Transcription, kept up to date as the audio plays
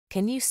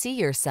Can you see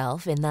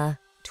yourself in the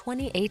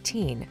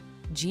 2018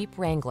 Jeep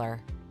Wrangler?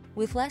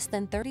 With less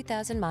than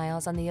 30,000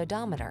 miles on the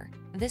odometer,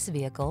 this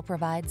vehicle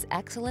provides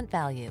excellent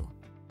value.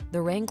 The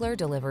Wrangler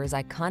delivers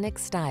iconic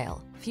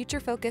style,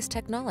 future-focused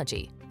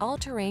technology,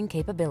 all-terrain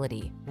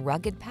capability,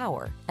 rugged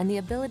power, and the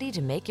ability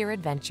to make your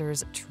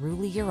adventures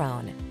truly your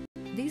own.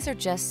 These are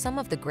just some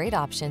of the great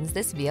options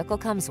this vehicle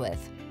comes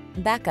with: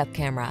 backup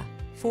camera,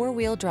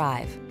 four-wheel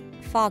drive,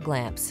 fog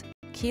lamps,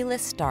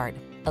 keyless start,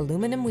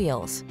 aluminum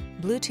wheels,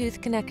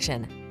 Bluetooth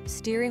connection,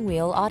 steering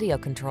wheel audio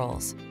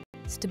controls,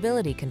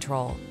 stability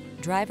control,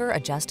 driver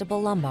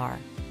adjustable lumbar,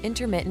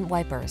 intermittent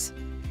wipers.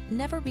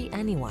 Never be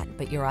anyone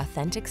but your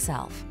authentic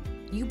self.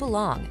 You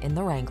belong in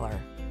the Wrangler.